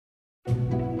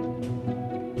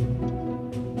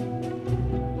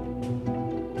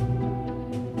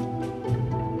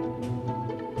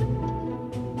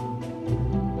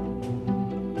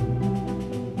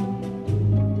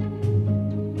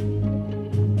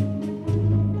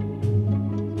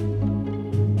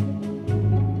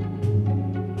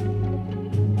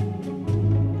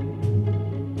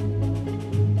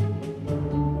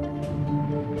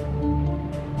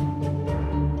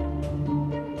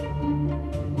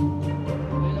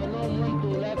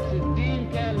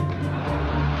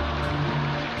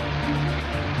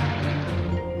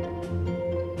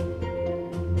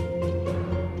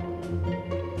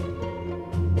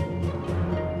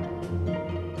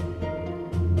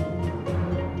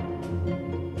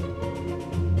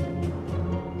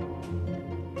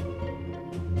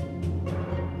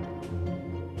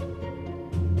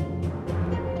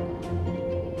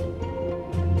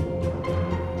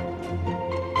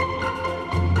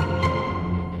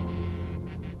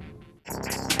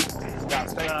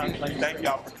Thank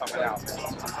y'all for coming out.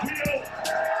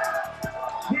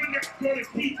 We're not going to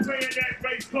keep playing that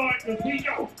race card because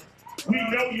we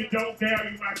know you don't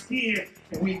value my skin,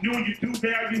 and we knew you do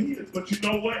value his, but you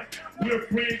know what? We're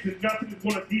friends and nothing is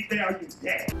going to devalue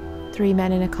that. 3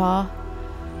 men in a car,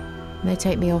 and they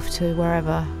take me off to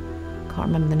wherever. Can't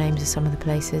remember the names of some of the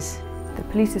places. The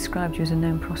police described you as a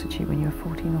known prostitute when you were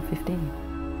 14 or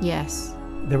 15. Yes.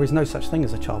 There is no such thing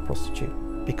as a child prostitute,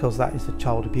 because that is a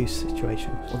child abuse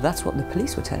situation. Well, that's what the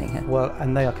police were telling her. Well,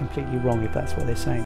 and they are completely wrong if that's what they're saying.